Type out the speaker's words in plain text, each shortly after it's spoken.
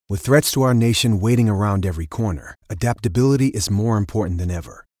With threats to our nation waiting around every corner, adaptability is more important than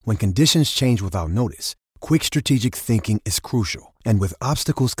ever. When conditions change without notice, quick strategic thinking is crucial. And with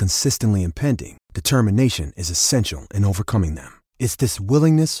obstacles consistently impending, determination is essential in overcoming them. It's this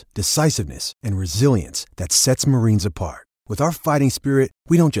willingness, decisiveness, and resilience that sets Marines apart. With our fighting spirit,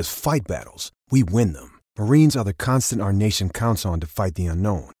 we don't just fight battles, we win them. Marines are the constant our nation counts on to fight the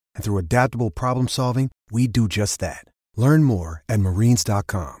unknown. And through adaptable problem solving, we do just that. Learn more at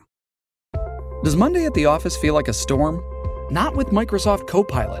marines.com. Does Monday at the office feel like a storm? Not with Microsoft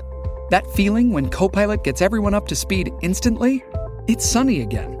Copilot. That feeling when Copilot gets everyone up to speed instantly? It's sunny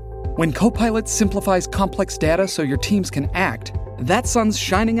again. When Copilot simplifies complex data so your teams can act, that sun's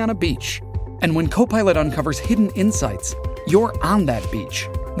shining on a beach. And when Copilot uncovers hidden insights, you're on that beach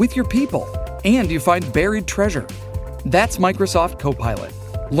with your people, and you find buried treasure. That's Microsoft Copilot.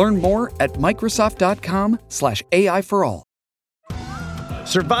 Learn more at Microsoft.com/AI for all.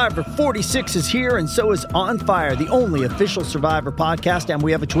 Survivor 46 is here, and so is On Fire, the only official Survivor podcast, and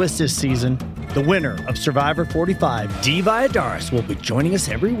we have a twist this season. The winner of Survivor 45, Dee Valladares, will be joining us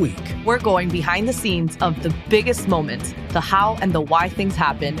every week. We're going behind the scenes of the biggest moments, the how and the why things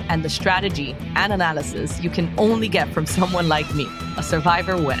happen, and the strategy and analysis you can only get from someone like me, a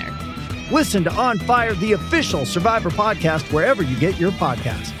Survivor winner. Listen to On Fire, the official Survivor podcast, wherever you get your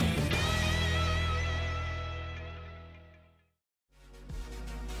podcasts.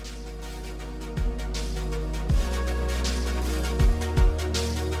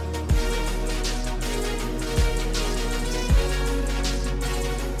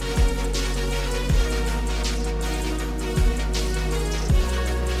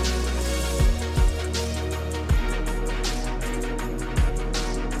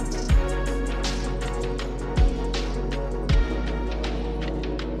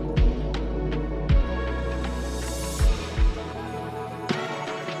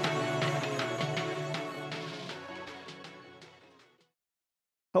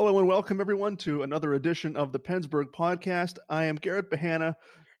 Hello and welcome everyone to another edition of the Pennsburg Podcast. I am Garrett Bahana,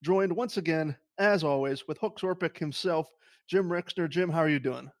 joined once again, as always, with Hooks Orpik himself, Jim Rexner. Jim, how are you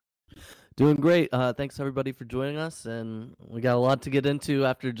doing? Doing great. Thanks everybody for joining us, and we got a lot to get into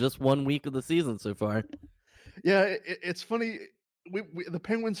after just 1 week of the season so far. Yeah, it's funny. The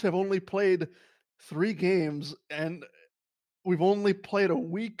Penguins have only played 3 games, and we've only played a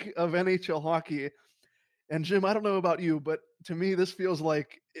week of NHL hockey. And Jim, I don't know about you, but to me, this feels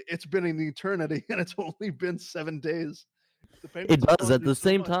like it's been an eternity, and it's only been 7 days. It does at the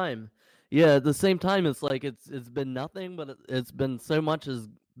same time. Yeah, at the same time, it's like it's been nothing, but it's been so much has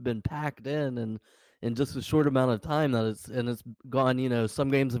been packed in just a short amount of time that it's gone. You know, some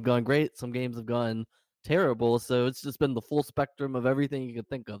games have gone great, some games have gone terrible. So it's just been the full spectrum of everything you could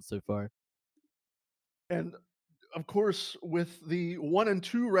think of so far. And of course, with the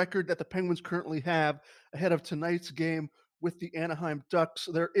 1-2 record that the Penguins currently have ahead of tonight's game with the Anaheim Ducks,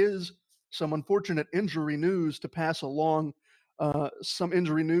 there is some unfortunate injury news to pass along. Some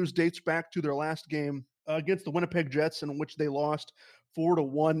injury news dates back to their last game against the Winnipeg Jets, in which they lost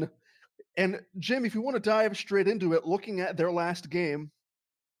 4-1. And Jim, if you want to dive straight into it, looking at their last game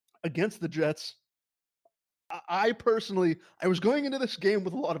against the Jets, I personally was going into this game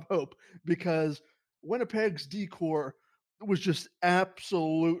with a lot of hope because Winnipeg's D-corps was just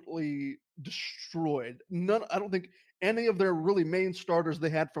absolutely destroyed. I don't think any of their really main starters they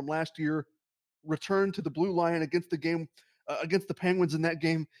had from last year returned to the blue line against the game against the Penguins in that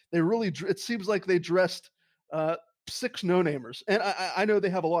game. It seems like they dressed 6 no-namers. And I know they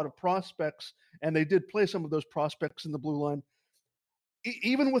have a lot of prospects, and they did play some of those prospects in the blue line.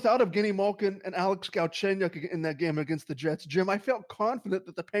 Even without Evgeny Malkin and Alex Galchenyuk in that game against the Jets, Jim, I felt confident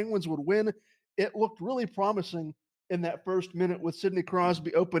that the Penguins would win. It looked really promising in that first minute with Sidney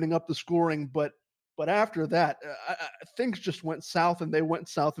Crosby opening up the scoring, but after that, things just went south, and they went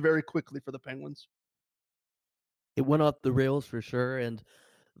south very quickly for the Penguins. It went off the rails for sure, and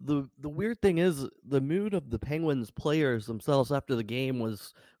the weird thing is the mood of the Penguins players themselves after the game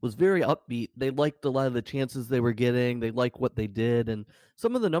was very upbeat. They liked a lot of the chances they were getting. They liked what they did, and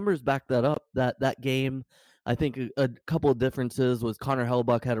some of the numbers back that up. That game, I think a couple of differences was Connor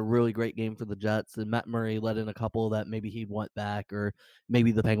Hellebuyck had a really great game for the Jets, and Matt Murray let in a couple that maybe he'd want back, or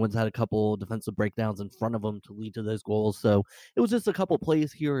maybe the Penguins had a couple defensive breakdowns in front of them to lead to those goals. So it was just a couple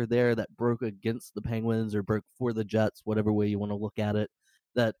plays here or there that broke against the Penguins or broke for the Jets, whatever way you want to look at it,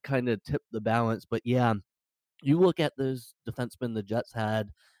 that kind of tipped the balance. But yeah, you look at those defensemen the Jets had,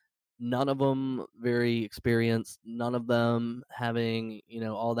 none of them very experienced, none of them having,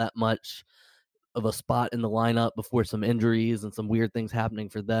 all that much of a spot in the lineup before some injuries and some weird things happening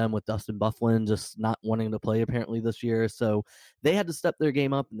for them, with Dustin Byfuglien just not wanting to play apparently this year. So they had to step their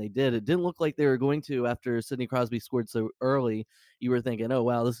game up, and they did. It didn't look like they were going to after Sidney Crosby scored so early. You were thinking, oh,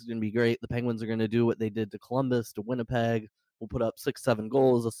 wow, this is going to be great. The Penguins are going to do what they did to Columbus, to Winnipeg. We'll put up 6-7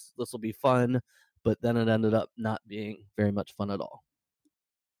 goals. This will be fun. But then it ended up not being very much fun at all.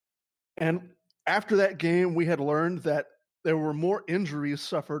 And after that game, we had learned that there were more injuries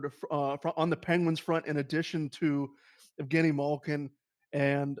suffered on the Penguins front, in addition to Evgeny Malkin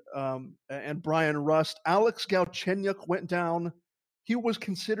and Brian Rust. Alex Galchenyuk went down. He was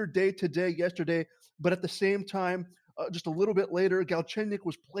considered day-to-day yesterday, but at the same time, just a little bit later, Galchenyuk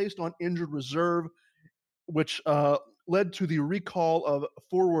was placed on injured reserve, which led to the recall of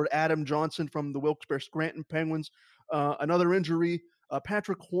forward Adam Johnson from the Wilkes-Barre-Scranton Penguins. Another injury,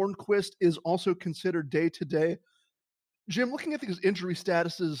 Patrick Hornquist is also considered day-to-day. Jim, looking at these injury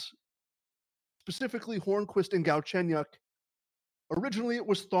statuses, specifically Hornquist and Galchenyuk, originally it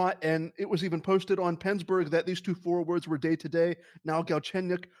was thought, and it was even posted on Pennsburg, that these two forwards were day-to-day. Now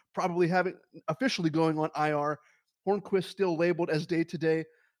Galchenyuk probably officially going on IR. Hornquist still labeled as day-to-day.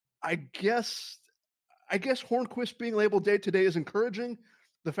 I guess Hornquist being labeled day-to-day is encouraging.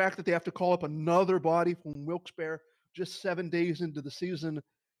 The fact that they have to call up another body from Wilkes-Barre just 7 days into the season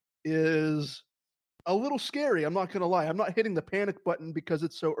is a little scary. I'm not going to lie. I'm not hitting the panic button because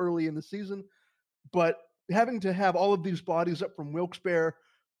it's so early in the season, but having to have all of these bodies up from Wilkes-Barre,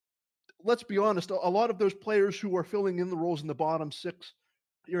 let's be honest, a lot of those players who are filling in the roles in the bottom six,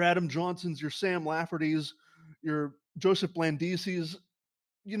 your Adam Johnsons, your Sam Laffertys, your Joseph Blandisis,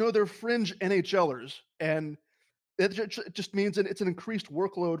 they're fringe NHLers, and it just means that it's an increased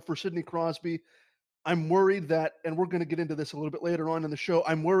workload for Sidney Crosby. I'm worried that, and we're going to get into this a little bit later on in the show,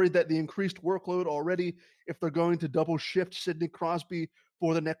 I'm worried that the increased workload already, if they're going to double shift Sidney Crosby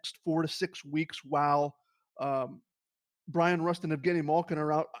for the next 4 to 6 weeks while Brian Rust and Evgeny Malkin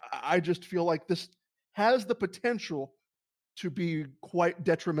are out, I just feel like this has the potential to be quite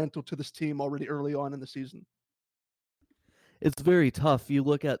detrimental to this team already early on in the season. It's very tough. You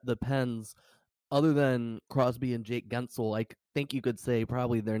look at the Pens, other than Crosby and Jake Gensel, I think you could say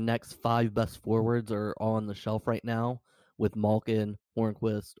probably their next 5 best forwards are all on the shelf right now, with Malkin,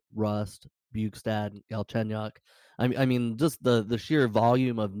 Hornquist, Rust, Bjugstad, Galchenyuk. I mean, just the sheer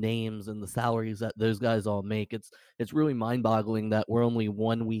volume of names and the salaries that those guys all make, it's really mind-boggling that we're only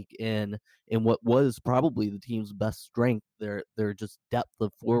 1 week in what was probably the team's best strength. Their just depth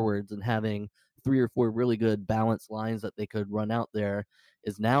of forwards, and having 3 or 4 really good balanced lines that they could run out there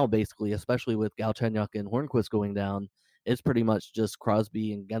is now basically, especially with Galchenyuk and Hornquist going down, it's pretty much just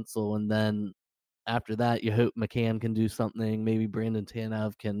Crosby and Gensel. And then after that, you hope McCann can do something. Maybe Brandon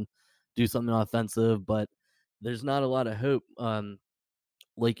Tanev can do something offensive, but there's not a lot of hope.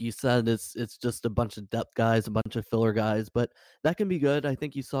 Like you said, it's just a bunch of depth guys, a bunch of filler guys, but that can be good. I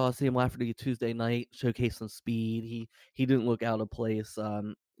think you saw Sam Lafferty Tuesday night showcase some speed. He didn't look out of place.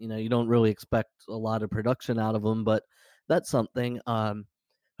 You don't really expect a lot of production out of him, but that's something.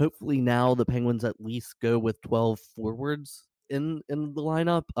 Hopefully now the Penguins at least go with 12 forwards in the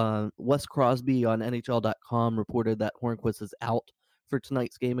lineup. Wes Crosby on NHL.com reported that Hornquist is out for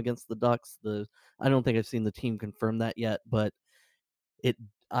tonight's game against the Ducks. I don't think I've seen the team confirm that yet, but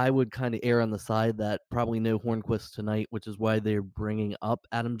I would kind of err on the side that probably no Hornquist tonight, which is why they're bringing up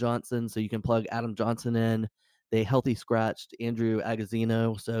Adam Johnson. So you can plug Adam Johnson in. They healthy scratched Andrew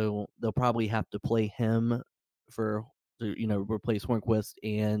Agozzino, so they'll probably have to play him to replace Hornquist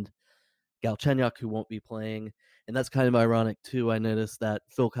and Galchenyuk, who won't be playing. And that's kind of ironic too. I noticed that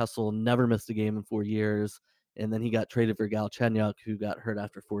Phil Kessel never missed a game in 4 years, and then he got traded for Galchenyuk, who got hurt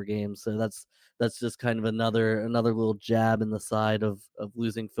after 4 games. So that's just kind of another little jab in the side of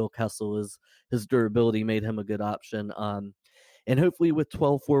losing Phil Kessel. Is his durability made him a good option. And hopefully with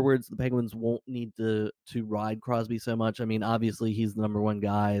 12 forwards, the Penguins won't need to ride Crosby so much. I mean, obviously he's the number one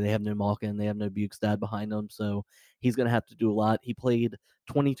guy. They have no Malkin, they have no Bjugstad behind him, so he's going to have to do a lot. He played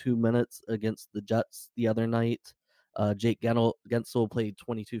 22 minutes against the Jets the other night. Jake Gensel played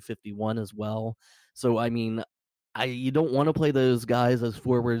 22:51 as well. So, I mean, you don't want to play those guys as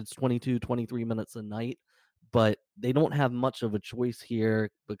forwards 22, 23 minutes a night, but they don't have much of a choice here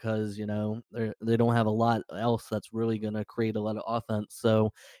because, they don't have a lot else that's really going to create a lot of offense.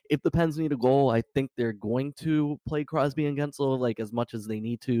 So if the Pens need a goal, I think they're going to play Crosby and Gensel like as much as they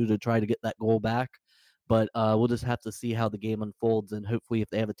need to try to get that goal back. But we'll just have to see how the game unfolds, and hopefully if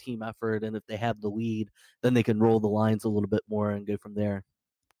they have a team effort and if they have the lead, then they can roll the lines a little bit more and go from there.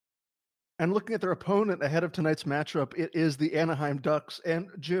 And looking at their opponent ahead of tonight's matchup, it is the Anaheim Ducks. And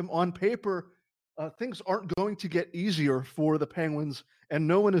Jim, on paper, things aren't going to get easier for the Penguins, and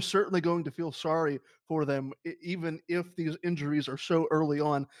no one is certainly going to feel sorry for them, even if these injuries are so early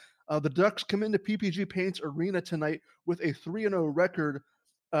on. The Ducks come into PPG Paints Arena tonight with a 3-0 record,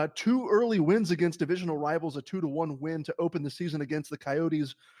 two early wins against divisional rivals, a 2-1 win to open the season against the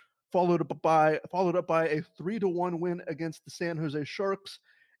Coyotes, followed up by a 3-1 win against the San Jose Sharks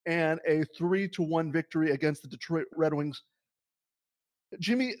and a 3-1 victory against the Detroit Red Wings.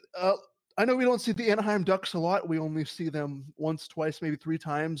 Jimmy, I know we don't see the Anaheim Ducks a lot. We only see them once, twice, maybe three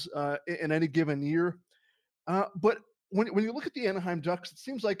times in any given year. But when you look at the Anaheim Ducks, it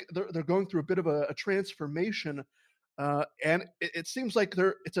seems like they're going through a bit of a transformation, and it seems like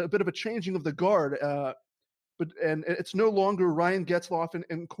it's a bit of a changing of the guard. But it's no longer Ryan Getzlaf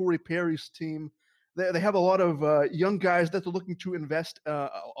and Corey Perry's team. They have a lot of young guys that they're looking to invest a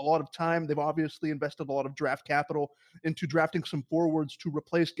lot of time. They've obviously invested a lot of draft capital into drafting some forwards to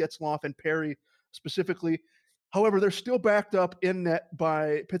replace Getzlaf and Perry specifically. However, they're still backed up in net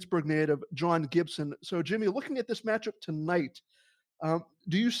by Pittsburgh native John Gibson. So, Jimmy, looking at this matchup tonight,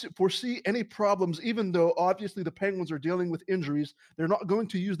 do you foresee any problems, even though obviously the Penguins are dealing with injuries? They're not going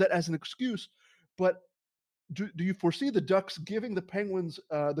to use that as an excuse, but do you foresee the Ducks giving the Penguins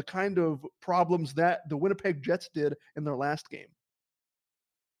the kind of problems that the Winnipeg Jets did in their last game?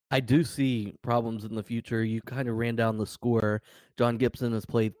 I do see problems in the future. You kind of ran down the score. John Gibson has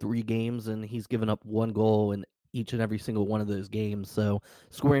played 3 games, and he's given up 1 goal in each and every single one of those games. So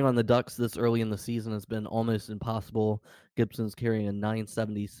scoring on the Ducks this early in the season has been almost impossible. Gibson's carrying a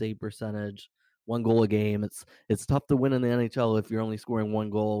 .970 save percentage, 1 goal a game. It's tough to win in the NHL if you're only scoring 1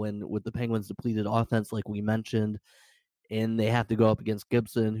 goal. And with the Penguins' depleted offense, like we mentioned, and they have to go up against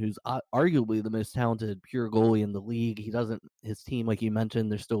Gibson, who's arguably the most talented pure goalie in the league. His team, like you mentioned,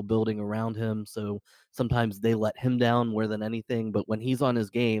 they're still building around him. So sometimes they let him down more than anything. But when he's on his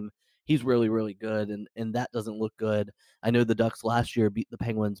game, he's really, really good. And that doesn't look good. I know the Ducks last year beat the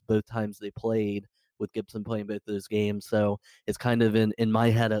Penguins both times they played, with Gibson playing both those games. So it's kind of in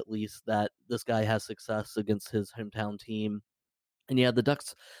my head, at least, that this guy has success against his hometown team. And yeah, the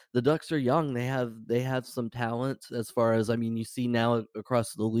Ducks are young. They have some talent as far as, I mean, you see now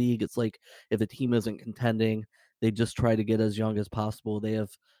across the league, it's like if a team isn't contending, they just try to get as young as possible. They have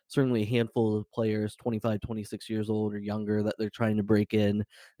certainly a handful of players, 25, 26 years old or younger, that they're trying to break in.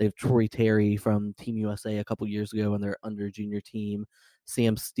 They have Troy Terry from Team USA a couple years ago in their under junior team.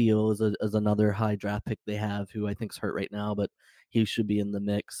 Sam Steele is another high draft pick they have, who I think is hurt right now, but he should be in the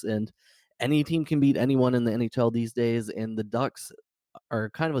mix. And any team can beat anyone in the NHL these days, and the Ducks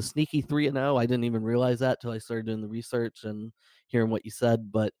are kind of a sneaky 3-0. I didn't even realize that till I started doing the research and hearing what you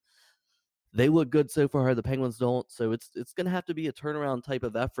said, but they look good so far. The Penguins don't, so it's going to have to be a turnaround type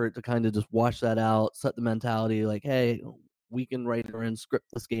of effort to kind of just wash that out, set the mentality like, hey, we can write our own script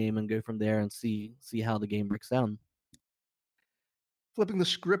this game and go from there and see how the game breaks down. Flipping the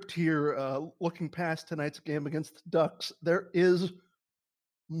script here, looking past tonight's game against the Ducks, there is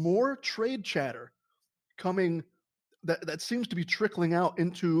more trade chatter coming that seems to be trickling out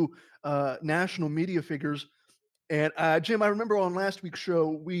into national media figures. And Jim, I remember on last week's show,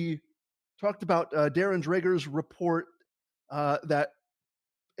 we talked about Darren Dreger's report how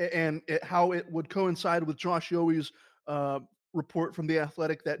it would coincide with Josh Yohe's report from The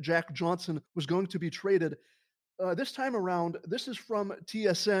Athletic that Jack Johnson was going to be traded. This time around, this is from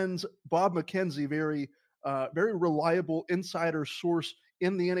TSN's Bob McKenzie, very reliable insider source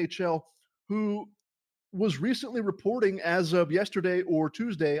in the NHL, who was recently reporting as of yesterday or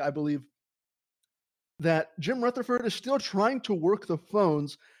Tuesday, I believe, that Jim Rutherford is still trying to work the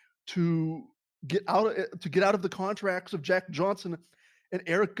phones to get out of the contracts of Jack Johnson and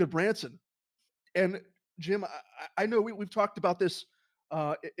Erik Gudbranson. And Jim, I know we've talked about this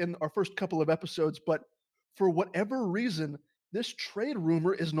in our first couple of episodes, but for whatever reason, this trade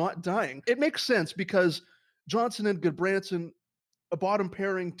rumor is not dying. It makes sense because Johnson and Gudbranson, a bottom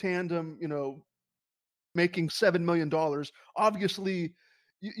pairing tandem, making $7 million. Obviously,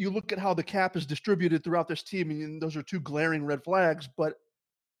 you look at how the cap is distributed throughout this team, and those are two glaring red flags. But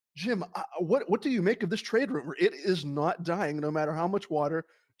Jim, what do you make of this trade rumor? It is not dying, no matter how much water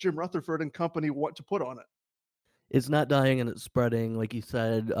Jim Rutherford and company want to put on it. It's not dying, and it's spreading. Like you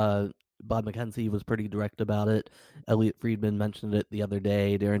said, Bob McKenzie was pretty direct about it. Elliot Friedman mentioned it the other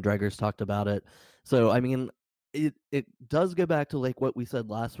day. Darren Dreger's talked about it. So, I mean, it does go back to like what we said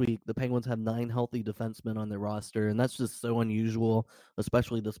last week. The Penguins have 9 healthy defensemen on their roster, and that's just so unusual,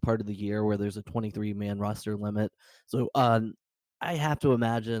 especially this part of the year where there's a 23-man roster limit. So I have to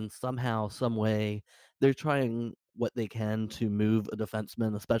imagine somehow, some way, they're trying what they can to move a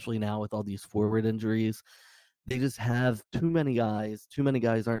defenseman, especially now with all these forward injuries. they just have too many guys. Too many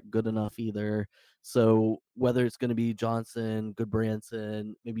guys aren't good enough either. So whether it's going to be Johnson,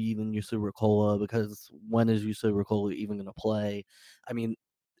 Goodbranson, maybe even Yusuf Rakola, because when is Yusuf Rakola even going to play? I mean,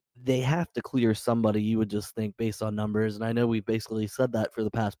 they have to clear somebody, you would just think, based on numbers. And I know we basically said that for the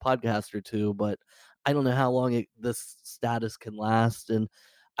past podcast or two, but I don't know how long this status can last. And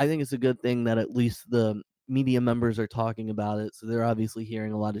I think it's a good thing that at least the media members are talking about it. So they're obviously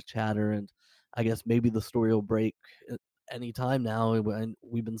hearing a lot of chatter. And I guess maybe the story will break at any time now. And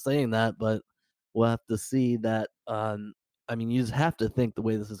we've been saying that, but we'll have to see that. I mean, you just have to think the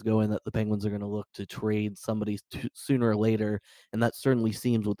way this is going that the Penguins are going to look to trade somebody sooner or later. And that certainly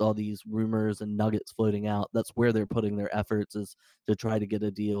seems with all these rumors and nuggets floating out. That's where they're putting their efforts, is to try to get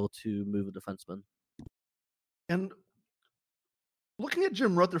a deal to move a defenseman. And looking at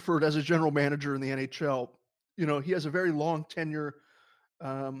Jim Rutherford as a general manager in the NHL, he has a very long tenure.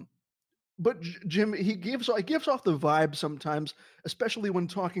 But Jim, he gives off the vibe sometimes, especially when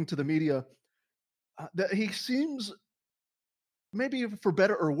talking to the media, that he seems, maybe for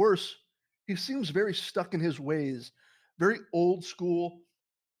better or worse, he seems very stuck in his ways, very old school.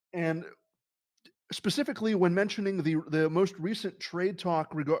 And specifically when mentioning the most recent trade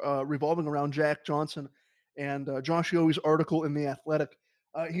talk revolving around Jack Johnson and Josh Yohe's article in The Athletic,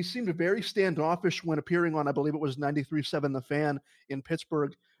 he seemed very standoffish when appearing on, I believe it was 93.7 The Fan in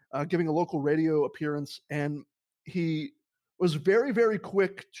Pittsburgh, giving a local radio appearance. And he was very, very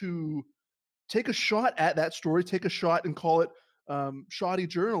quick to take a shot at that story, take a shot and call it shoddy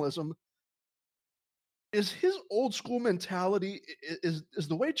journalism. Is his old school mentality, is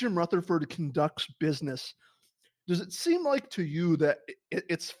the way Jim Rutherford conducts business, does it seem like to you that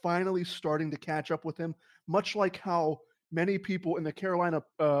it's finally starting to catch up with him, much like how many people in the Carolina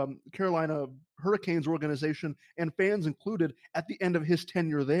Hurricanes organization, and fans included, at the end of his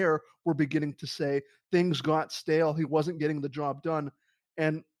tenure there, were beginning to say things got stale, he wasn't getting the job done?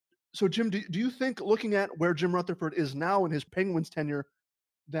 And so, Jim, do you think, looking at where Jim Rutherford is now in his Penguins tenure,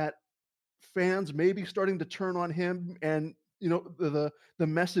 that fans may be starting to turn on him, and the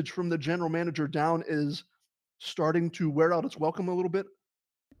message from the general manager down is starting to wear out its welcome a little bit?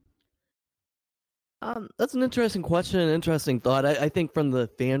 That's an interesting question, an interesting thought. I think from the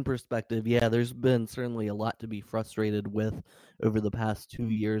fan perspective, yeah, there's been certainly a lot to be frustrated with over the past 2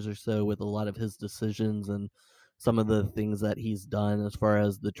 years or so, with a lot of his decisions and some of the things that he's done as far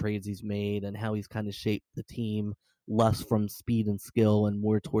as the trades he's made and how he's kind of shaped the team less from speed and skill and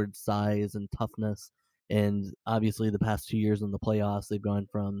more towards size and toughness. And obviously, the past 2 years in the playoffs, they've gone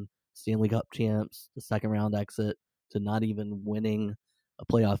from Stanley Cup champs to second round exit to not even winning a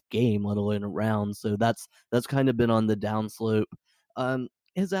playoff game, let alone a round. So that's kind of been on the downslope.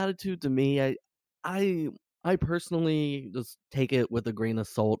 His attitude to me, I personally just take it with a grain of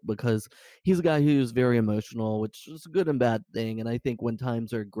salt, because he's a guy who's very emotional, which is a good and bad thing. And I think when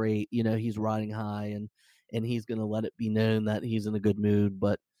times are great, he's riding high, and he's going to let it be known that he's in a good mood.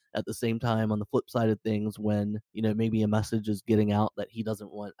 But at the same time, on the flip side of things, when maybe a message is getting out that he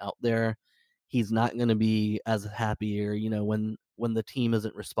doesn't want out there, he's not going to be as happy. Or when the team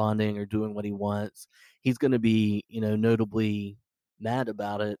isn't responding or doing what he wants, he's going to be notably mad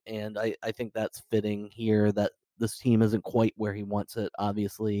about it. And I think that's fitting here, that this team isn't quite where he wants it,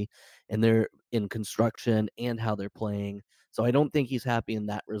 obviously, and they're in construction and how they're playing. So I don't think he's happy in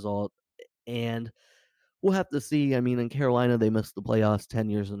that result. And we'll have to see. I mean, in Carolina, they missed the playoffs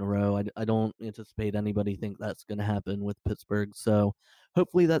 10 years in a row. I don't anticipate anybody think that's going to happen with Pittsburgh. So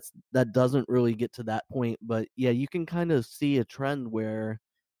hopefully that doesn't really get to that point. But yeah, you can kind of see a trend where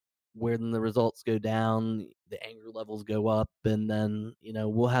when the results go down, the anger levels go up, and then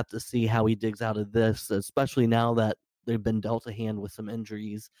we'll have to see how he digs out of this, especially now that they've been dealt a hand with some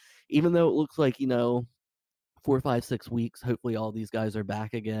injuries. Even though it looks like 4, 5, 6 weeks, hopefully all these guys are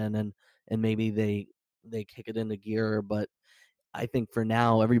back again, and maybe they kick it into gear. But I think for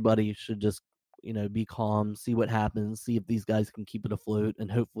now, everybody should just be calm, see what happens, see if these guys can keep it afloat,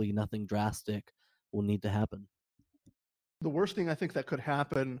 and hopefully nothing drastic will need to happen. The worst thing I think that could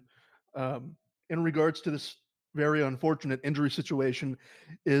happen, in regards to this very unfortunate injury situation,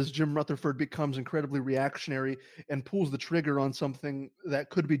 is Jim Rutherford becomes incredibly reactionary and pulls the trigger on something that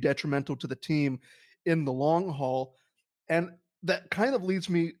could be detrimental to the team in the long haul. And that kind of leads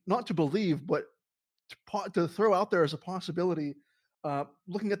me not to believe, but to throw out there as a possibility,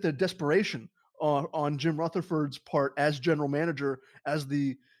 looking at the desperation on Jim Rutherford's part as general manager, as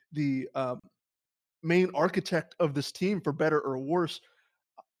the main architect of this team, for better or worse.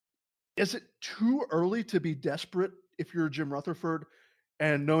 Is it too early to be desperate if you're Jim Rutherford,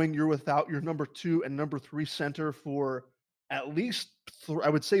 and knowing you're without your number 2 and number 3 center for at least, I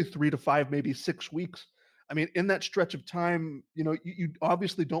would say, 3 to 5, maybe 6 weeks? I mean, in that stretch of time, you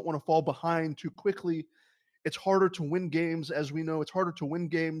obviously don't want to fall behind too quickly. It's harder to win games, as we know. It's harder to win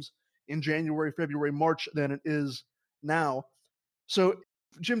games in January, February, March than it is now. So,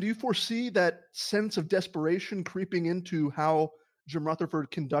 Jim, do you foresee that sense of desperation creeping into how Jim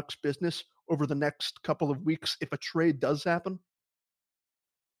Rutherford conducts business over the next couple of weeks if a trade does happen?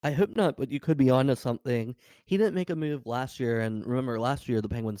 I hope not, but you could be onto something. He didn't make a move last year, and remember, last year the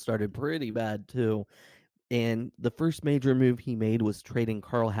Penguins started pretty bad too. And the first major move he made was trading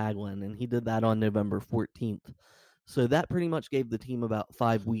Carl Hagelin, and he did that on November 14th. So that pretty much gave the team about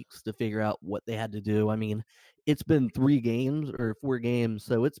 5 weeks to figure out what they had to do. I mean, it's been 3 games or 4 games,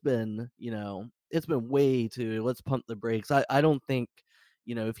 so it's been, it's been way too. Let's pump the brakes. I don't think,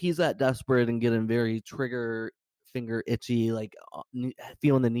 if he's that desperate and getting very trigger finger itchy, like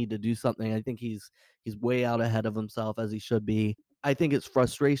feeling the need to do something, I think he's way out ahead of himself, as he should be. I think it's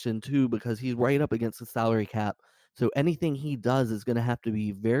frustration too because he's right up against the salary cap. So anything he does is going to have to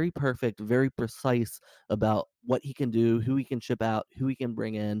be very perfect, very precise about what he can do, who he can ship out, who he can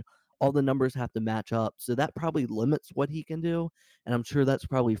bring in. All the numbers have to match up. So that probably limits what he can do. And I'm sure that's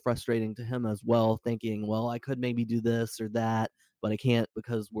probably frustrating to him as well, thinking, well, I could maybe do this or that, but I can't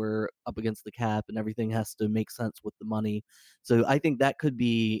because we're up against the cap and everything has to make sense with the money. So I think that could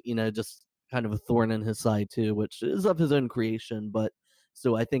be, just kind of a thorn in his side too, which is of his own creation. But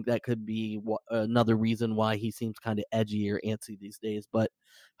so I think that could be another reason why he seems kind of edgy or antsy these days. But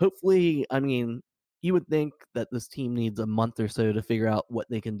hopefully, I mean, you would think that this team needs a month or so to figure out what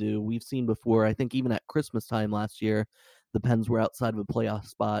they can do. We've seen before, I think even at Christmas time last year, the Pens were outside of a playoff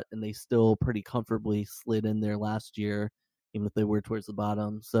spot and they still pretty comfortably slid in there last year, even if they were towards the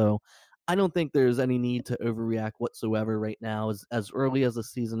bottom. So I don't think there's any need to overreact whatsoever right now. As early as the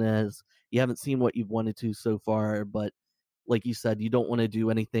season is, you haven't seen what you've wanted to so far, but like you said, you don't want to do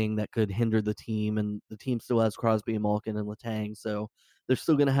anything that could hinder the team, and the team still has Crosby and Malkin and Letang, so they're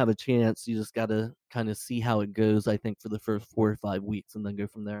still going to have a chance. You just got to kind of see how it goes, I think, for the first 4 or 5 weeks, and then go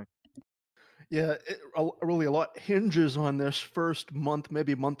from there. Yeah, really a lot hinges on this first month,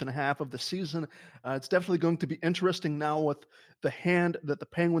 maybe month and a half of the season. It's definitely going to be interesting now with the hand that the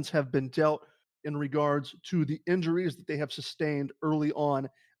Penguins have been dealt in regards to the injuries that they have sustained early on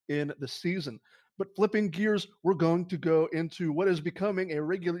in the season. But flipping gears, we're going to go into what is becoming a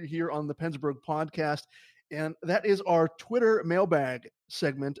regular here on the Pennsburg podcast, and that is our Twitter mailbag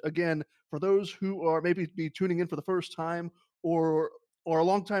segment. Again, for those who are maybe be tuning in for the first time or are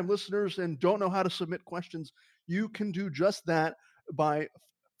longtime listeners and don't know how to submit questions, you can do just that by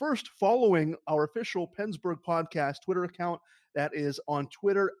first following our official Pennsburg Podcast Twitter account. That is on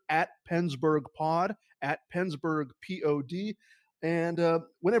Twitter at Pennsburg Pod, at Pennsburg Pod. And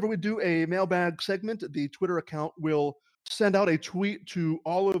whenever we do a mailbag segment, the Twitter account will send out a tweet to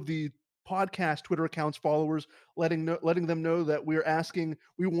all of the podcast Twitter accounts followers, letting them know that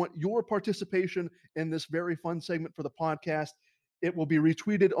we want your participation in this very fun segment for the podcast. It will be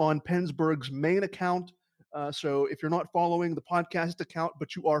retweeted on Pennsburg's main account. So if you're not following the podcast account,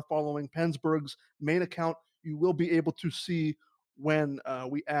 but you are following Pennsburg's main account, you will be able to see when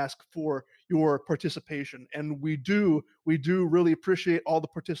we ask for your participation. And we do really appreciate all the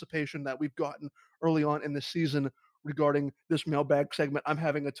participation that we've gotten early on in the season regarding this mailbag segment. I'm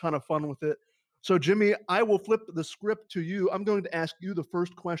having a ton of fun with it. So Jimmy, I will flip the script to you. I'm going to ask you the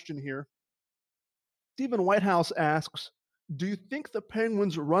first question here. Stephen Whitehouse asks, do you think the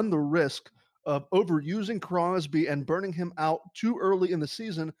Penguins run the risk of overusing Crosby and burning him out too early in the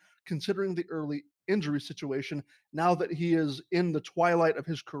season, considering the early injury situation now that he is in the twilight of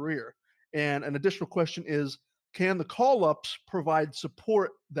his career? And an additional question is, can the call-ups provide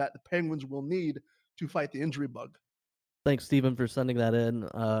support that the Penguins will need to fight the injury bug? Thanks, Stephen, for sending that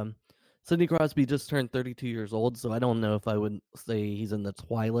in. Sidney Crosby just turned 32 years old, so I don't know if I would say he's in the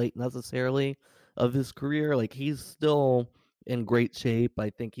twilight necessarily of his career. Like, he's still in great shape.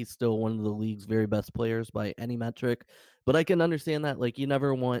 I think he's still one of the league's very best players by any metric. But I can understand that, like, you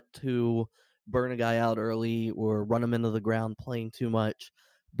never want to burn a guy out early or run him into the ground playing too much.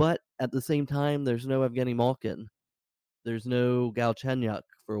 But at the same time, there's no Evgeny Malkin. There's no Galchenyuk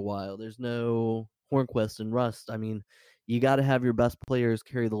for a while. There's no Hornquist and Rust. I mean, you got to have your best players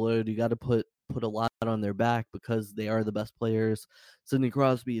carry the load. You got to put a lot on their back because they are the best players. Sidney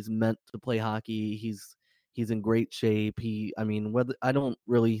Crosby is meant to play hockey. He's in great shape. I don't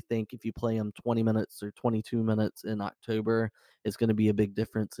really think if you play him 20 minutes or 22 minutes in October, it's going to be a big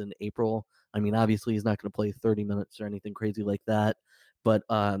difference in April. I mean, obviously he's not going to play 30 minutes or anything crazy like that, but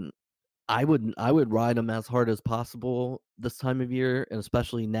I would ride him as hard as possible this time of year, and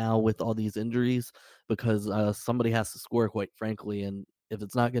especially now with all these injuries, because somebody has to score, quite frankly. And if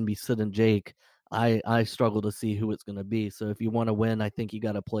it's not going to be Sid and Jake, I struggle to see who it's going to be. So if you want to win, I think you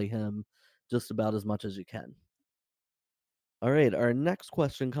got to play him just about as much as you can. All right, our next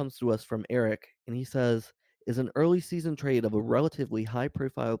question comes to us from Eric, and he says, is an early season trade of a relatively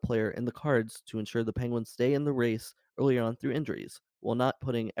high-profile player in the cards to ensure the Penguins stay in the race early on through injuries, while not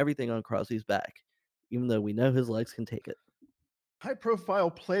putting everything on Crosby's back, even though we know his legs can take it? High-profile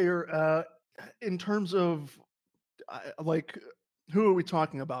player in terms of, who are we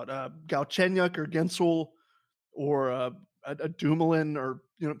talking about? Galchenyuk or Gensel or a Dumoulin or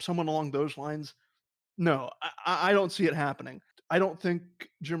someone along those lines? No, I don't see it happening. I don't think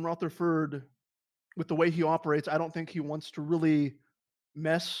Jim Rutherford, with the way he operates, I don't think he wants to really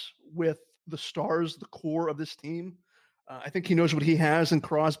mess with the stars, the core of this team. I think he knows what he has in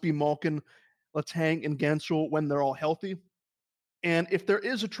Crosby, Malkin, Letang, and Gensel when they're all healthy. And if there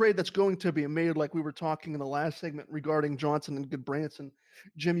is a trade that's going to be made, like we were talking in the last segment regarding Johnson and Goodbranson,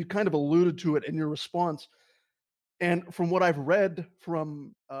 Jim, you kind of alluded to it in your response. And from what I've read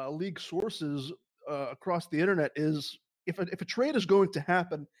from league sources across the internet, is if a trade is going to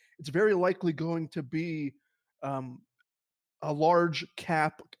happen, it's very likely going to be a large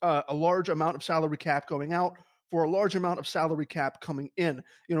amount of salary cap going out for a large amount of salary cap coming in.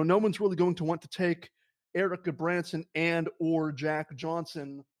 No one's really going to want to take Erik Goodbranson and or Jack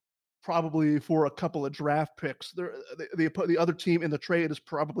Johnson probably for a couple of draft picks. The other team in the trade is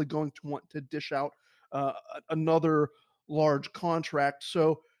probably going to want to dish out another large contract.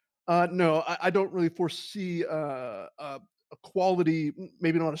 So no, I don't really foresee a quality,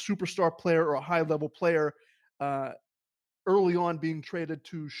 maybe not a superstar player or a high level player early on being traded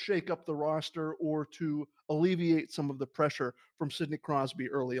to shake up the roster or to alleviate some of the pressure from Sidney Crosby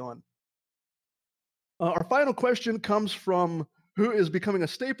early on. Our final question comes from who is becoming a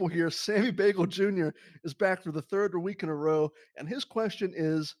staple here. Sammy Bagel Jr. is back for the third week in a row. And his question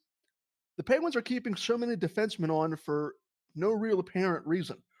is, the Penguins are keeping so many defensemen on for no real apparent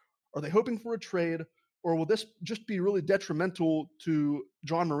reason. Are they hoping for a trade, or will this just be really detrimental to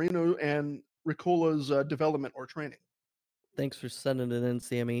John Marino and Riccola's development or training? Thanks for sending it in,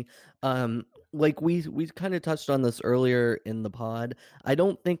 Sammy. Like we kind of touched on this earlier in the pod. I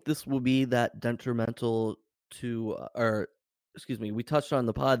don't think this will be that detrimental to, or excuse me, we touched on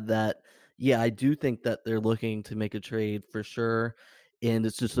the pod that, yeah, I do think that they're looking to make a trade for sure. And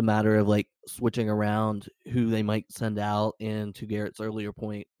it's just a matter of like switching around who they might send out, and to Garrett's earlier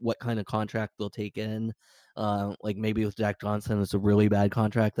point, what kind of contract they'll take in. Like maybe with Jack Johnson, it's a really bad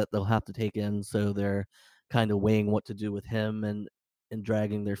contract that they'll have to take in. So they're kind of weighing what to do with him and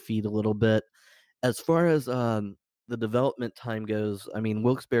dragging their feet a little bit. As far as the development time goes, I mean,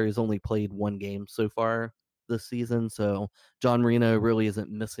 Wilkes-Barre's only played one game so far this season, so John Marino really isn't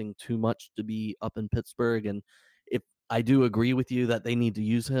missing too much to be up in Pittsburgh. And if I do agree with you that they need to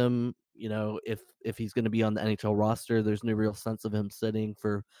use him, if he's going to be on the NHL roster, there's no real sense of him sitting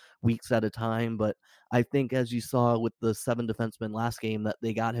for weeks at a time. But I think, as you saw with the 7 defensemen last game, that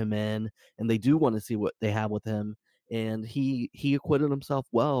they got him in, and they do want to see what they have with him. And he acquitted himself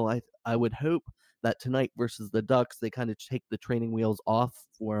well. I would hope that tonight versus the Ducks, they kind of take the training wheels off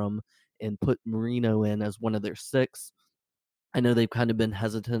for him and put Marino in as one of their 6. I know they've kind of been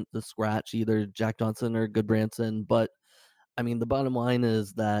hesitant to scratch either Jack Johnson or Goodbranson, but I mean, the bottom line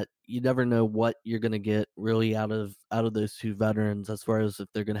is that you never know what you're going to get really out of those 2 veterans, as far as if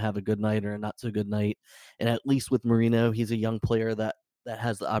they're going to have a good night or a not so good night. And at least with Marino, he's a young player that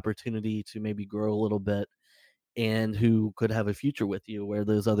has the opportunity to maybe grow a little bit and who could have a future with you, where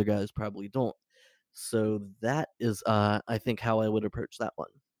those other guys probably don't. So that is, I think, how I would approach that one.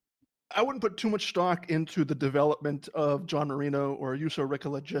 I wouldn't put too much stock into the development of John Marino or Juuso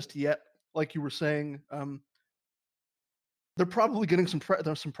Riikola just yet. Like you were saying, they're probably getting some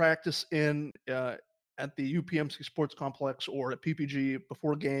practice in at the UPMC Sports Complex or at PPG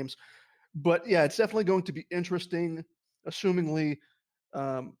before games. But yeah, it's definitely going to be interesting, assumingly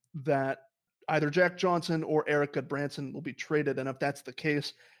that either Jack Johnson or Erik Goodbranson will be traded. And if that's the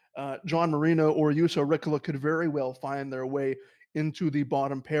case, John Marino or Juuso Riikola could very well find their way into the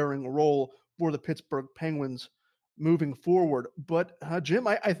bottom pairing role for the Pittsburgh Penguins moving forward. But Jim,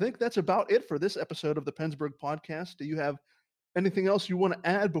 I think that's about it for this episode of the PensBurgh Podcast. Do you have anything else you want to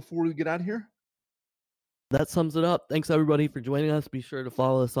add before we get out of here? That sums it up. Thanks, everybody, for joining us. Be sure to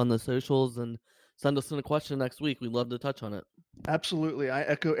follow us on the socials and send us in a question next week. We'd love to touch on it. Absolutely. I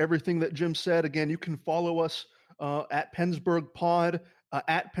echo everything that Jim said. Again, you can follow us at PensBurgh Pod,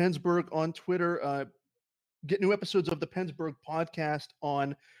 at PensBurgh on Twitter. Get new episodes of the PensBurgh Podcast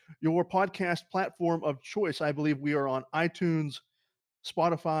on your podcast platform of choice. I believe we are on iTunes,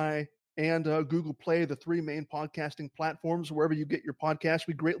 Spotify, and Google Play, the three main podcasting platforms, wherever you get your podcasts.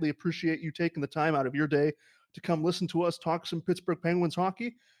 We greatly appreciate you taking the time out of your day to come listen to us talk some Pittsburgh Penguins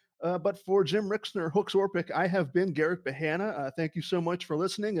hockey. But for Jim Rixner, Hooks Orpik, I have been Garrett Bahana. Thank you so much for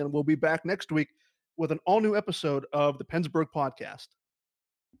listening, and we'll be back next week with an all-new episode of the Pennsburg Podcast.